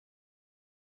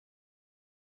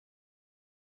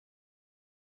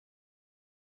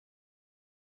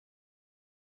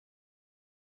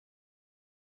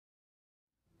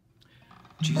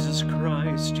Jesus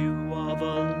Christ, you are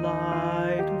the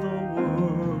light of the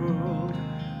world.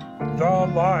 The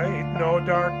light no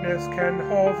darkness can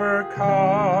overcome.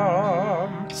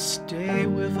 Stay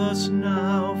with us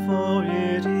now, for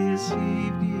it is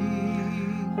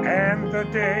evening, and the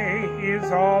day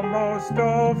is almost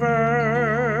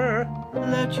over.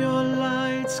 Let your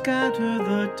light scatter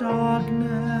the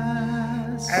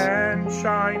darkness, and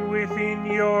shine within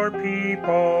your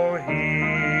people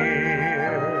here.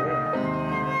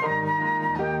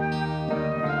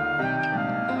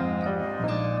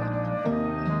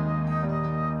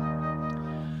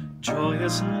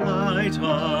 Joyous light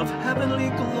of heavenly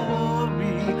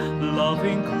glory,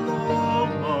 loving glow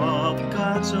of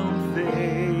God's own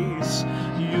face,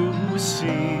 you who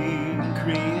sing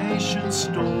creation's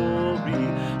story,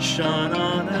 shine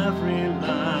on every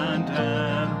land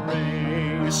and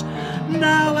race.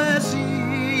 Now as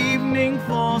evening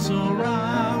falls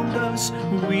around us,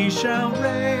 we shall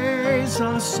raise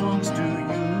our songs to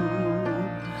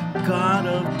you, God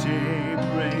of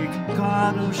daybreak,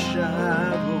 God of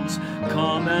shadows,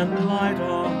 come and light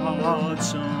our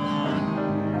hearts anew.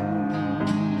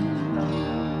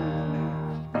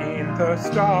 In the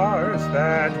stars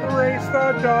that grace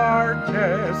the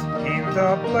darkness, in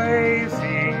the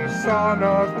blazing sun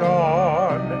of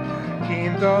dawn,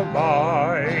 in the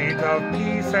light of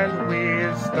peace and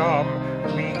wisdom,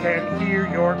 we can hear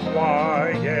your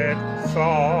quiet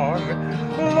song.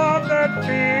 Love that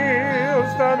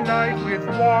fills the night with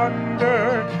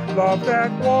wonder, love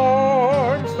that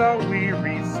warms the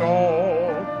weary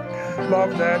soul,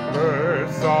 love that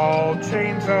bursts all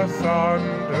chains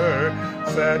asunder,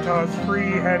 set us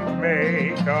free and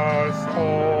make us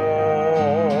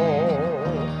whole.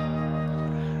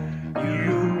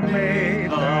 You made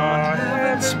the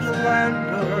heaven's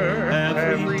splendor,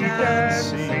 every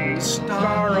dancing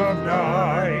star of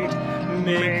night,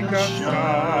 make us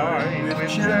shine with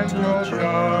gentle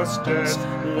justice,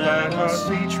 let us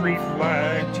each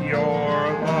reflect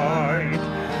your light.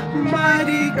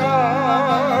 Mighty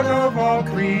God of all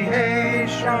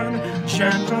creation,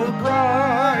 gentle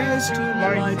Christ who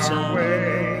lights our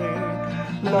way,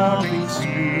 loving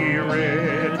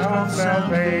Spirit of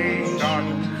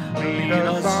salvation, lead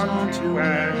us on to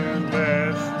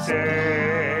endless day.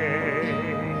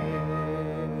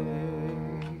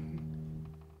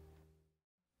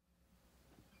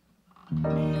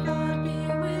 May God be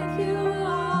with you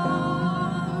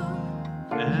all,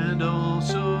 And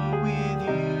also with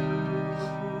you.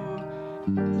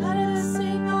 let us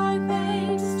sing our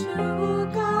thanks to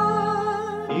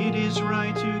God. It is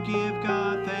right to give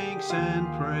God thanks and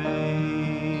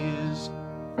praise.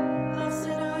 Blessed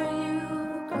are you,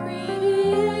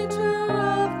 Creator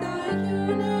of the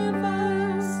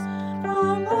universe.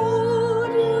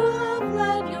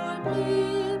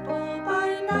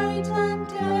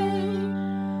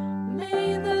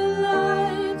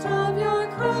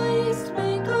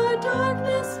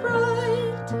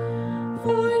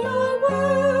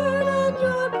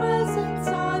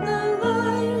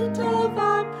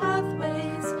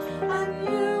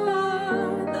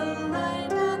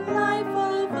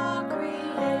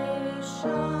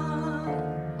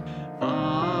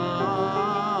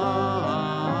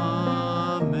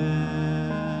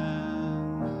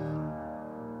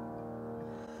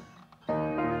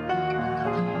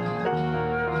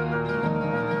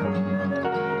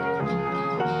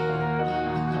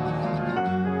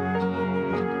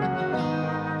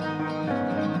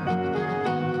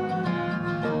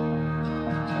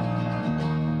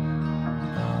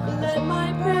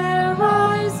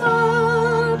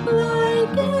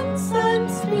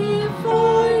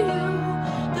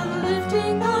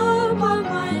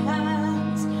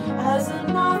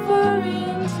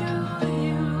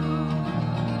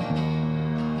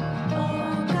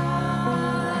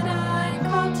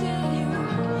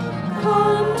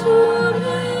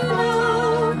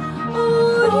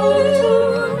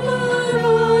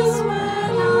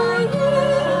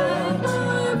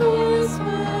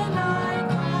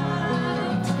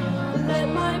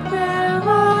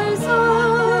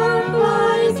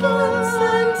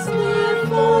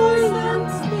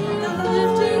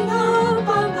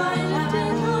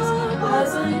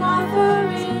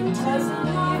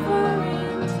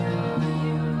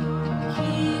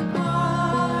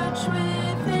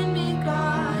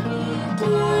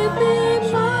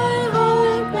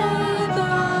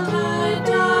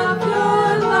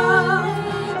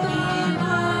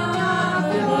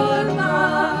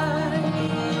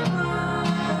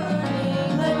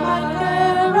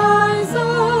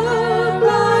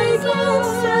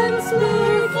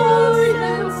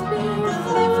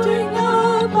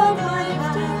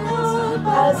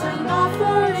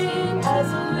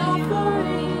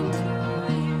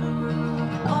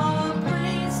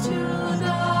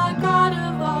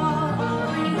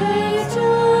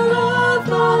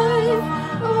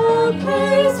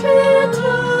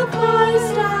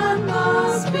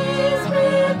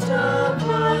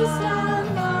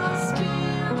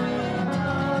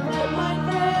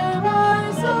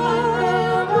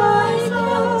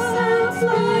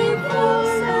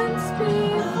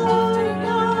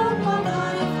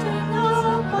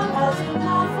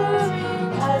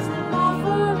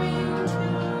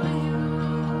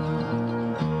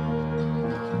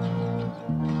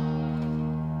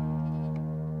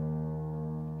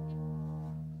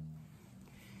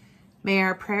 May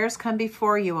our prayers come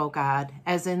before you, O God,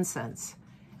 as incense,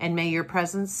 and may your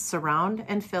presence surround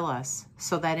and fill us,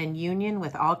 so that in union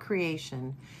with all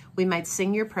creation, we might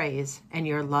sing your praise and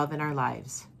your love in our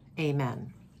lives.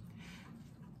 Amen.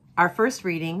 Our first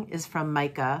reading is from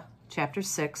Micah chapter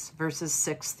 6, verses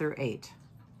 6 through 8.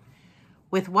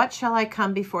 With what shall I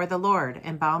come before the Lord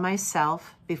and bow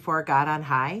myself before God on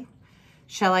high?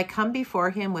 Shall I come before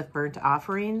him with burnt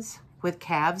offerings, with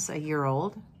calves a year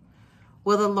old?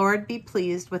 Will the Lord be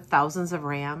pleased with thousands of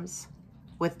rams,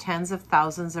 with tens of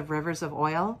thousands of rivers of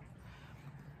oil?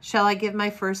 Shall I give my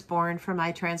firstborn for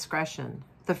my transgression,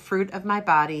 the fruit of my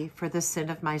body for the sin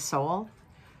of my soul?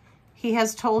 He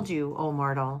has told you, O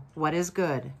mortal, what is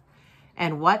good.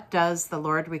 And what does the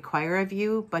Lord require of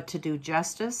you but to do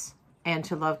justice, and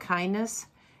to love kindness,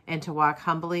 and to walk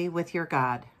humbly with your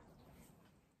God?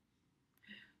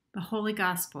 The Holy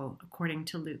Gospel according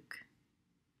to Luke.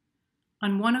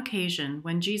 On one occasion,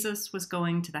 when Jesus was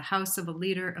going to the house of a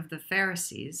leader of the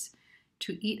Pharisees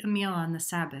to eat a meal on the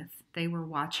Sabbath, they were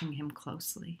watching him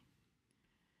closely.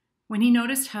 When he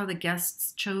noticed how the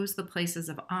guests chose the places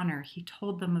of honor, he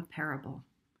told them a parable.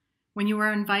 When you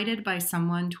are invited by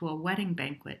someone to a wedding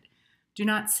banquet, do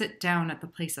not sit down at the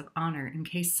place of honor in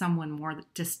case someone more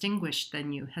distinguished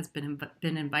than you has been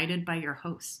invited by your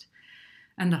host.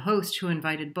 And the host who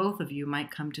invited both of you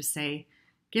might come to say,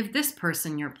 "Give this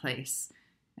person your place,"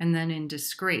 and then in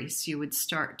disgrace you would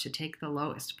start to take the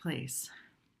lowest place.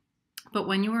 But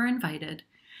when you are invited,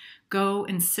 go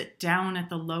and sit down at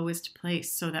the lowest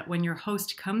place, so that when your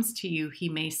host comes to you, he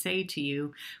may say to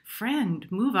you, "Friend,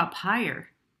 move up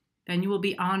higher." Then you will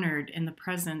be honored in the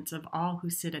presence of all who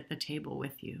sit at the table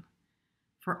with you.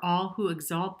 For all who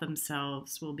exalt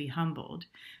themselves will be humbled,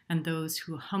 and those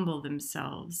who humble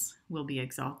themselves will be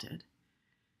exalted.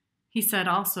 He said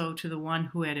also to the one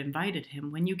who had invited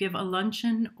him, "When you give a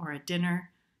luncheon or a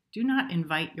dinner, do not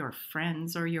invite your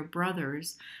friends or your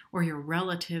brothers or your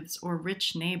relatives or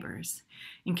rich neighbors,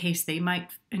 in case they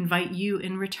might invite you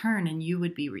in return and you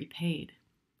would be repaid.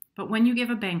 But when you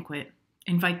give a banquet,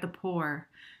 invite the poor,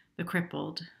 the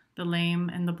crippled, the lame,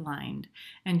 and the blind,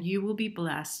 and you will be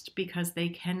blessed because they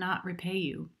cannot repay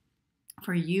you,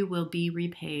 for you will be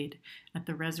repaid at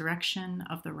the resurrection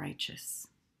of the righteous."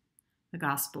 The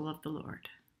Gospel of the Lord.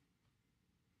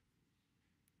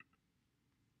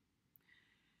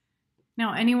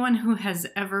 Now, anyone who has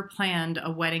ever planned a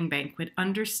wedding banquet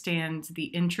understands the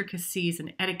intricacies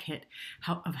and etiquette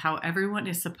of how everyone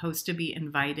is supposed to be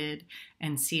invited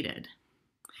and seated.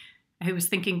 I was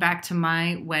thinking back to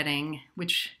my wedding,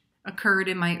 which occurred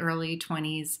in my early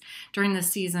 20s during the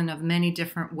season of many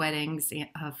different weddings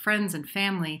of friends and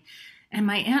family, and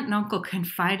my aunt and uncle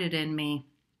confided in me,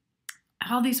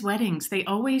 all these weddings, they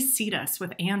always seat us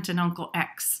with Aunt and Uncle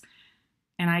X.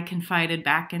 And I confided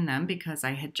back in them because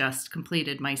I had just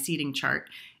completed my seating chart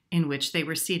in which they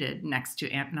were seated next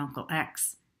to Aunt and Uncle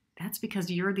X. That's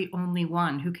because you're the only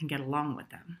one who can get along with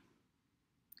them.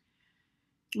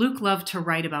 Luke loved to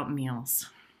write about meals.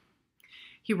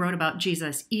 He wrote about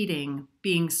Jesus eating,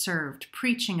 being served,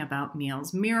 preaching about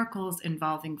meals, miracles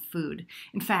involving food.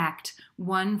 In fact,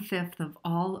 1/5 of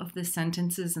all of the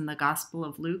sentences in the Gospel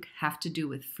of Luke have to do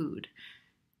with food.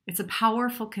 It's a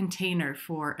powerful container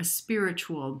for a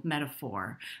spiritual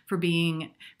metaphor,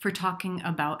 for talking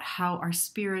about how our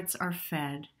spirits are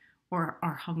fed or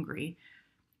are hungry.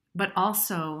 But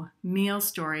also, meal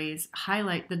stories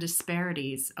highlight the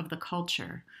disparities of the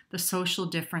culture, the social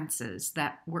differences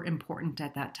that were important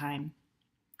at that time.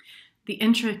 The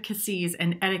intricacies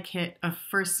and etiquette of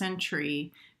first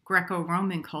century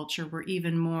Greco-Roman culture were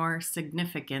even more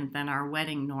significant than our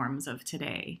wedding norms of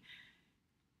today.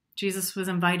 Jesus was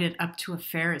invited up to a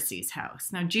Pharisee's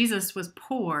house. Now, Jesus was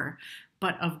poor,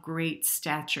 but of great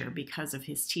stature because of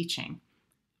his teaching.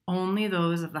 Only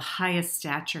those of the highest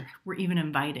stature were even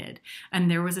invited,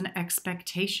 and there was an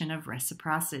expectation of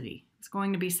reciprocity. It's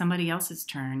going to be somebody else's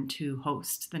turn to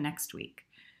host the next week.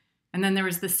 And then there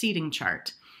was the seating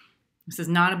chart. This is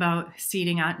not about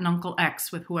seating Aunt and Uncle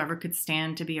X with whoever could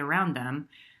stand to be around them,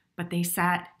 but they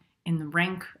sat in the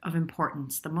rank of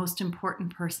importance. The most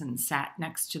important person sat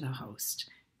next to the host,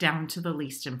 down to the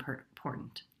least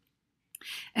important.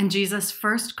 And Jesus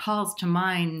first calls to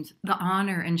mind the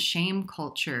honor and shame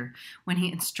culture when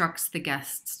he instructs the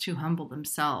guests to humble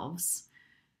themselves.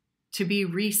 To be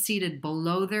reseated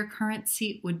below their current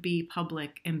seat would be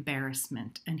public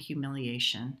embarrassment and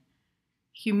humiliation.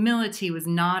 Humility was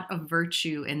not a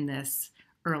virtue in this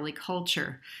early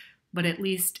culture, but at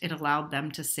least it allowed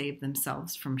them to save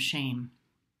themselves from shame.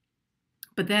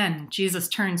 But then Jesus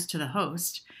turns to the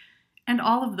host, and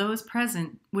all of those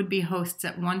present would be hosts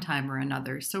at one time or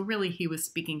another, so really he was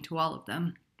speaking to all of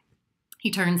them. He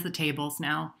turns the tables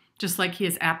now, just like he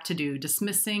is apt to do,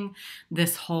 dismissing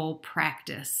this whole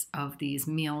practice of these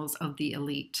meals of the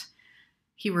elite.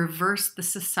 He reversed the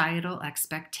societal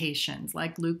expectations,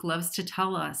 like Luke loves to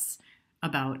tell us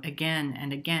about again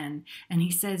and again. And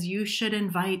he says, you should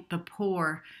invite the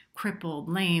poor, crippled,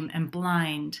 lame, and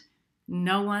blind.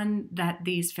 No one that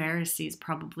these Pharisees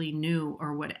probably knew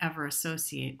or would ever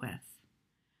associate with.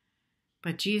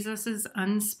 But Jesus'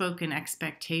 unspoken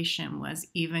expectation was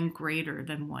even greater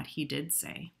than what he did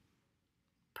say.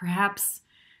 Perhaps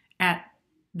at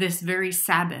this very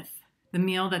Sabbath, the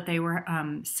meal that they were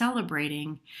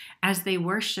celebrating, as they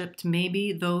worshiped,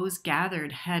 maybe those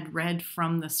gathered had read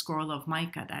from the scroll of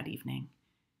Micah that evening.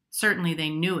 Certainly they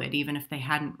knew it, even if they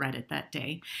hadn't read it that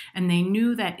day. And they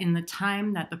knew that in the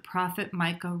time that the prophet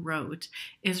Micah wrote,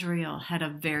 Israel had a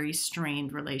very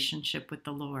strained relationship with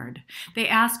the Lord. They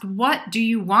asked, what do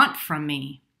you want from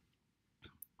me?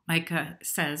 Micah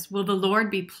says, will the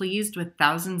Lord be pleased with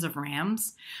thousands of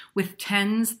rams, with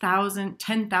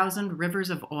 10,000 rivers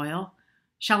of oil?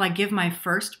 Shall I give my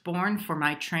firstborn for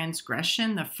my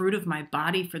transgression, the fruit of my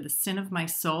body for the sin of my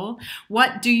soul?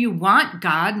 What do you want,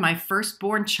 God, my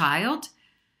firstborn child?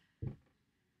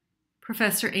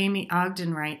 Professor Amy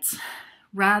Ogden writes,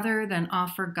 rather than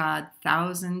offer God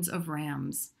thousands of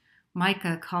rams,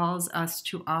 Micah calls us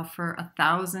to offer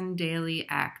 1,000 daily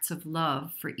acts of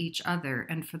love for each other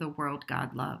and for the world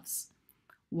God loves.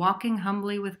 Walking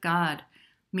humbly with God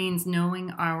means knowing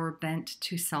our bent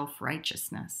to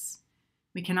self-righteousness.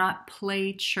 We cannot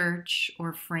play church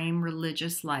or frame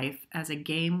religious life as a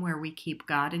game where we keep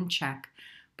God in check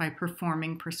by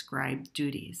performing prescribed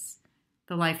duties.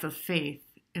 The life of faith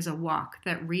is a walk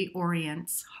that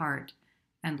reorients heart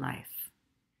and life.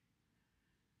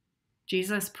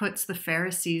 Jesus puts the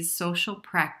Pharisees' social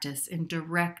practice in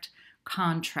direct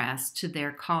contrast to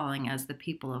their calling as the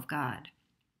people of God.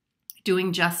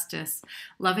 Doing justice,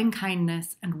 loving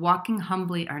kindness, and walking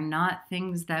humbly are not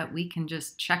things that we can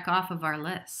just check off of our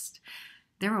list.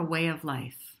 They're a way of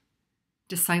life.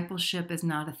 Discipleship is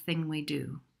not a thing we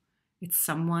do. It's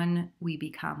someone we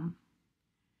become.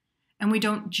 And we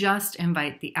don't just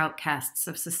invite the outcasts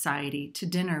of society to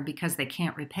dinner because they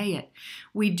can't repay it.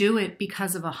 We do it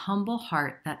because of a humble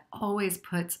heart that always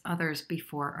puts others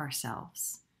before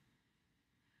ourselves.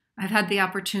 I've had the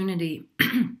opportunity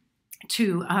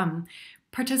to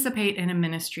participate in a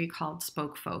ministry called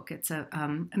Spoke Folk. It's a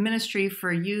ministry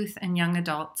for youth and young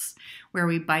adults where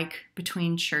we bike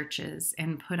between churches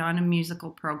and put on a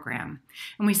musical program.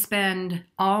 And we spend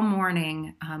all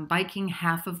morning biking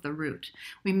half of the route.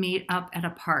 We meet up at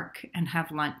a park and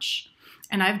have lunch.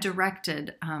 And I've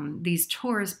directed these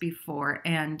tours before,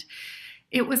 and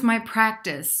it was my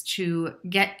practice to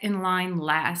get in line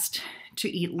last to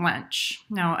eat lunch.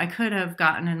 Now, I could have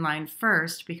gotten in line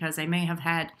first because I may have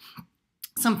had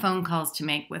some phone calls to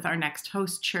make with our next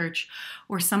host church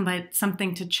or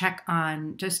something to check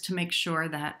on just to make sure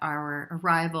that our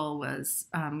arrival was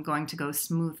going to go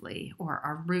smoothly or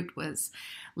our route was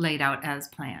laid out as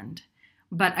planned.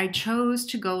 But I chose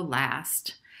to go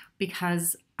last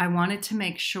because I wanted to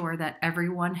make sure that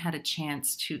everyone had a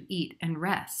chance to eat and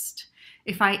rest.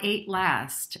 If I ate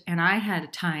last and I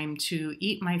had time to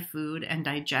eat my food and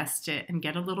digest it and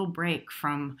get a little break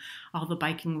from all the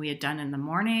biking we had done in the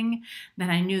morning,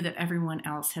 then I knew that everyone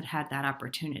else had had that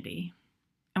opportunity.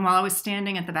 And while I was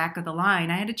standing at the back of the line,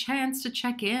 I had a chance to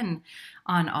check in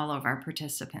on all of our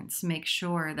participants, make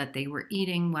sure that they were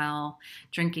eating well,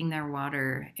 drinking their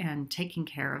water, and taking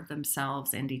care of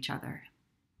themselves and each other.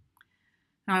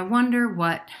 Now, I wonder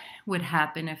what would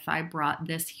happen if I brought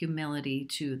this humility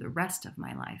to the rest of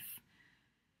my life.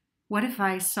 What if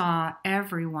I saw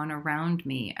everyone around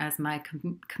me as my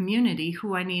community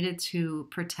who I needed to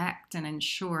protect and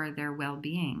ensure their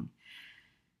well-being?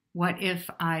 What if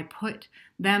I put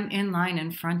them in line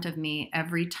in front of me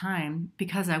every time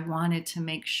because I wanted to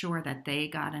make sure that they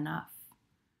got enough?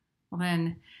 Well,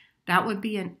 then that would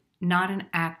be not an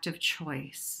act of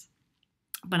choice,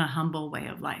 but a humble way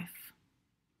of life.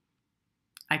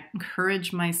 I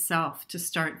encourage myself to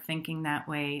start thinking that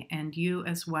way, and you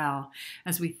as well,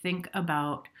 as we think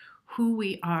about who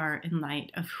we are in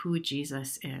light of who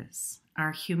Jesus is.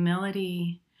 Our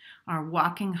humility, our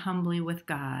walking humbly with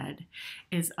God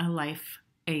is a life,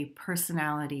 a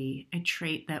personality, a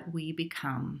trait that we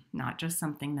become, not just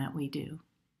something that we do.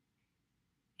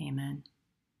 Amen.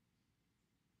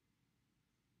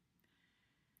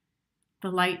 The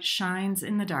light shines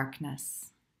in the darkness,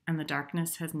 and the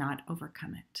darkness has not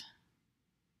overcome it.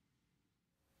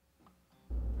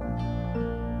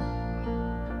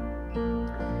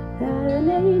 An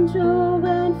angel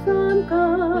went from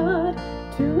God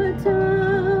to a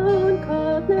town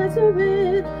called Nazareth.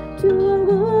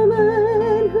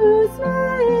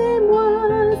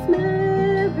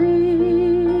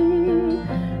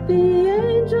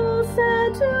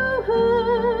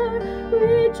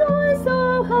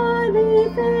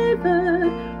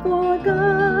 favored, for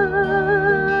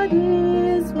God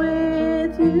is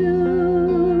with you.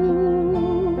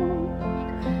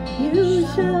 You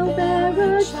shall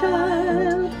bear a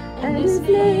child, and his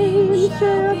name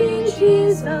shall be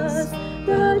Jesus,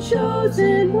 the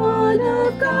chosen one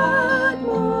of God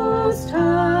Most High.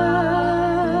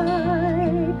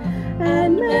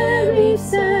 And Mary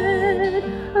said,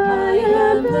 I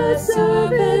am the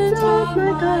servant of my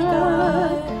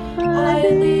God. I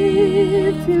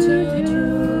live to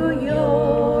do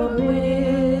your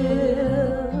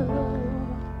will.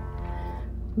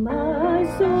 My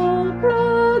soul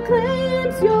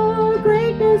proclaims your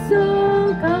greatness,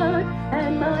 O God,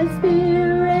 and my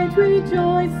spirit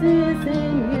rejoices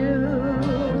in you.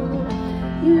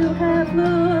 You have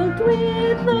looked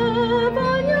with love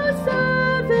on your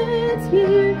servants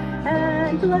here,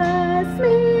 and blessed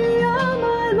me all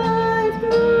my life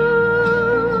through.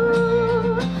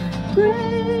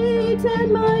 Great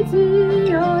and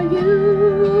mighty are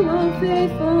you, O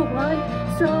faithful one,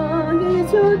 strong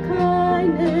is your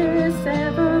kindness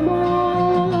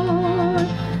evermore.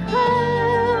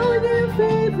 How you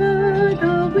favor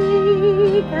the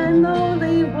weak and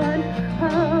lowly one,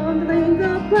 humbling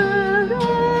the proud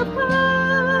of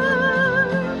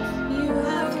heart. You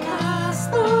have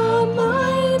cast the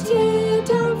mighty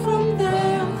down from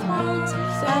their thrones,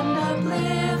 and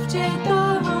uplifted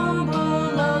the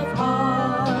humble of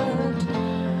heart.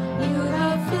 You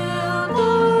have filled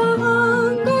the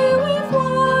hungry with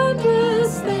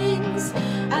wondrous things,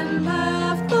 and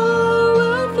left the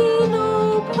worthy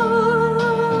no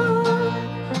part.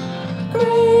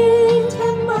 Great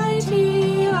and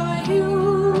mighty are you,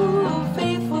 O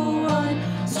faithful one,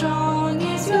 strong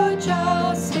is your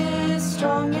justice,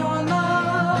 strong your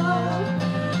love.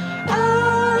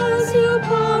 As you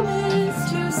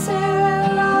promised to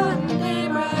Sarah and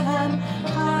Abraham,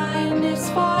 kindness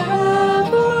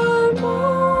forevermore.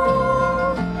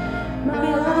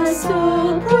 My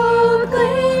soul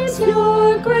proclaims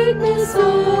your greatness,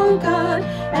 O God,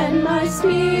 and my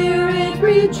spirit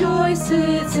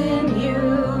rejoices in you.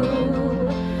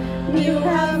 You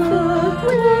have looked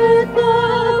with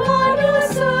love on your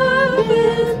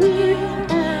servant here,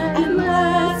 and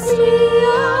blessed me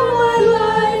all my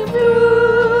life through.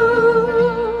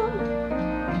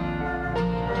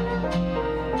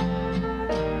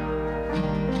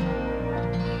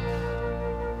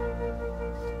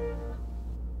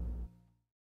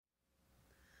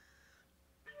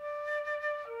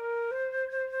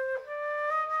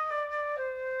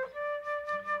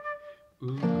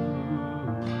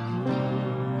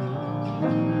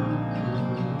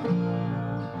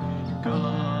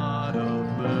 God of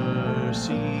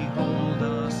mercy, hold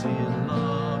us in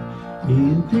love.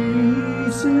 In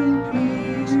peace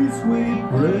we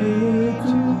pray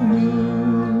to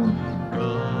you.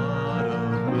 God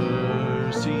of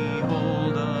mercy,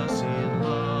 hold us in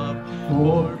love.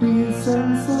 For peace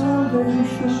and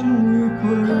salvation we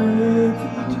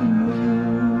pray to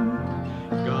you.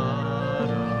 God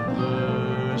of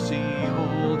mercy,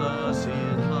 hold us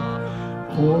in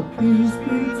love. For peace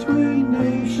between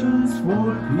nations,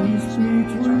 for peace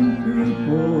between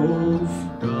peoples.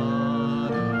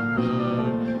 God of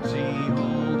mercy,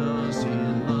 hold us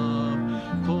in love.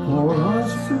 For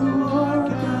us who are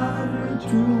gathered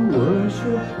to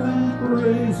worship and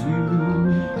praise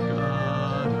you.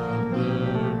 God of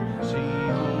mercy,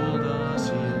 hold us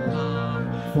in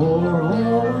love. For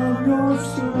all of your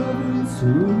servants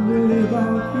who live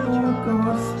out your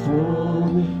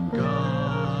gospel.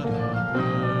 God of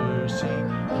mercy,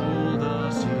 hold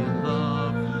us in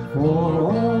love. For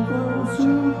all those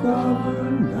who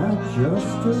govern, that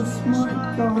justice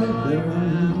might guide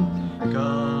them.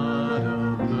 God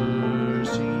of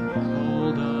mercy,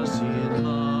 hold us in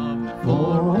love.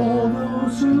 For all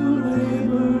those who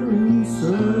labor in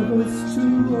service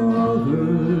to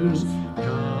others.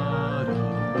 God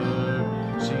of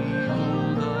mercy,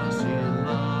 hold us in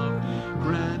love.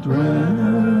 Grant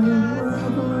Grant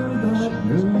weather that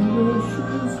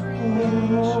nourishes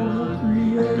all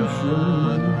creation.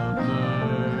 God of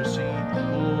mercy,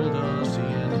 hold us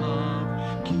in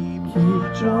love. Keep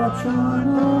Keep watch on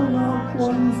our loved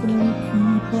ones and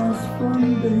keep us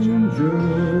from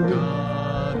danger.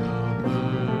 God of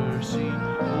mercy,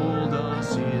 hold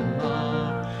us in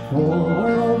love. For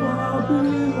all our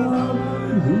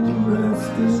beloved who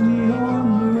rest in your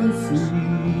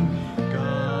mercy.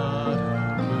 God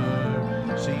of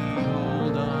mercy,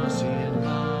 hold us in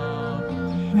love.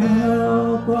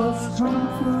 Help us,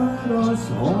 comfort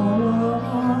us all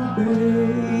our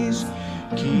days.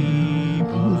 Keep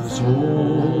us,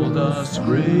 hold us,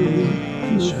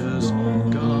 gracious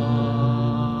God.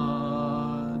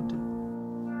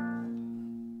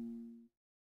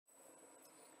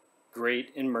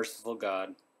 great and merciful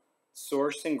God,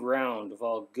 source and ground of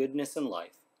all goodness and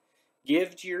life,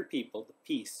 give to your people the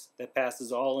peace that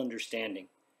passes all understanding,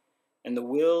 and the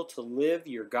will to live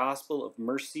your gospel of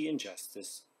mercy and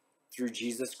justice through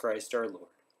Jesus Christ our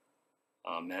Lord.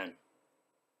 Amen.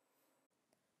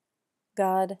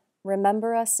 God,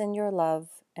 remember us in your love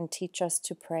and teach us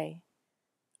to pray.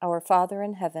 Our Father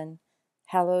in heaven,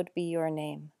 hallowed be your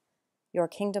name. Your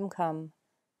kingdom come,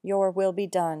 your will be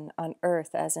done on earth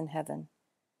as in heaven.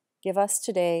 Give us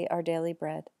today our daily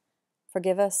bread.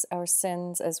 Forgive us our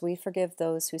sins as we forgive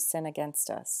those who sin against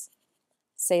us.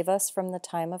 Save us from the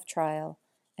time of trial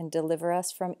and deliver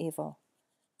us from evil.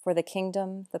 For the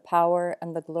kingdom, the power,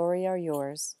 and the glory are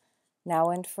yours, now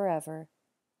and forever.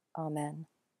 Amen.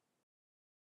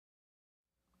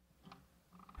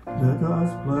 Let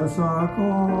us bless our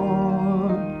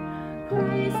God.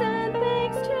 Praise and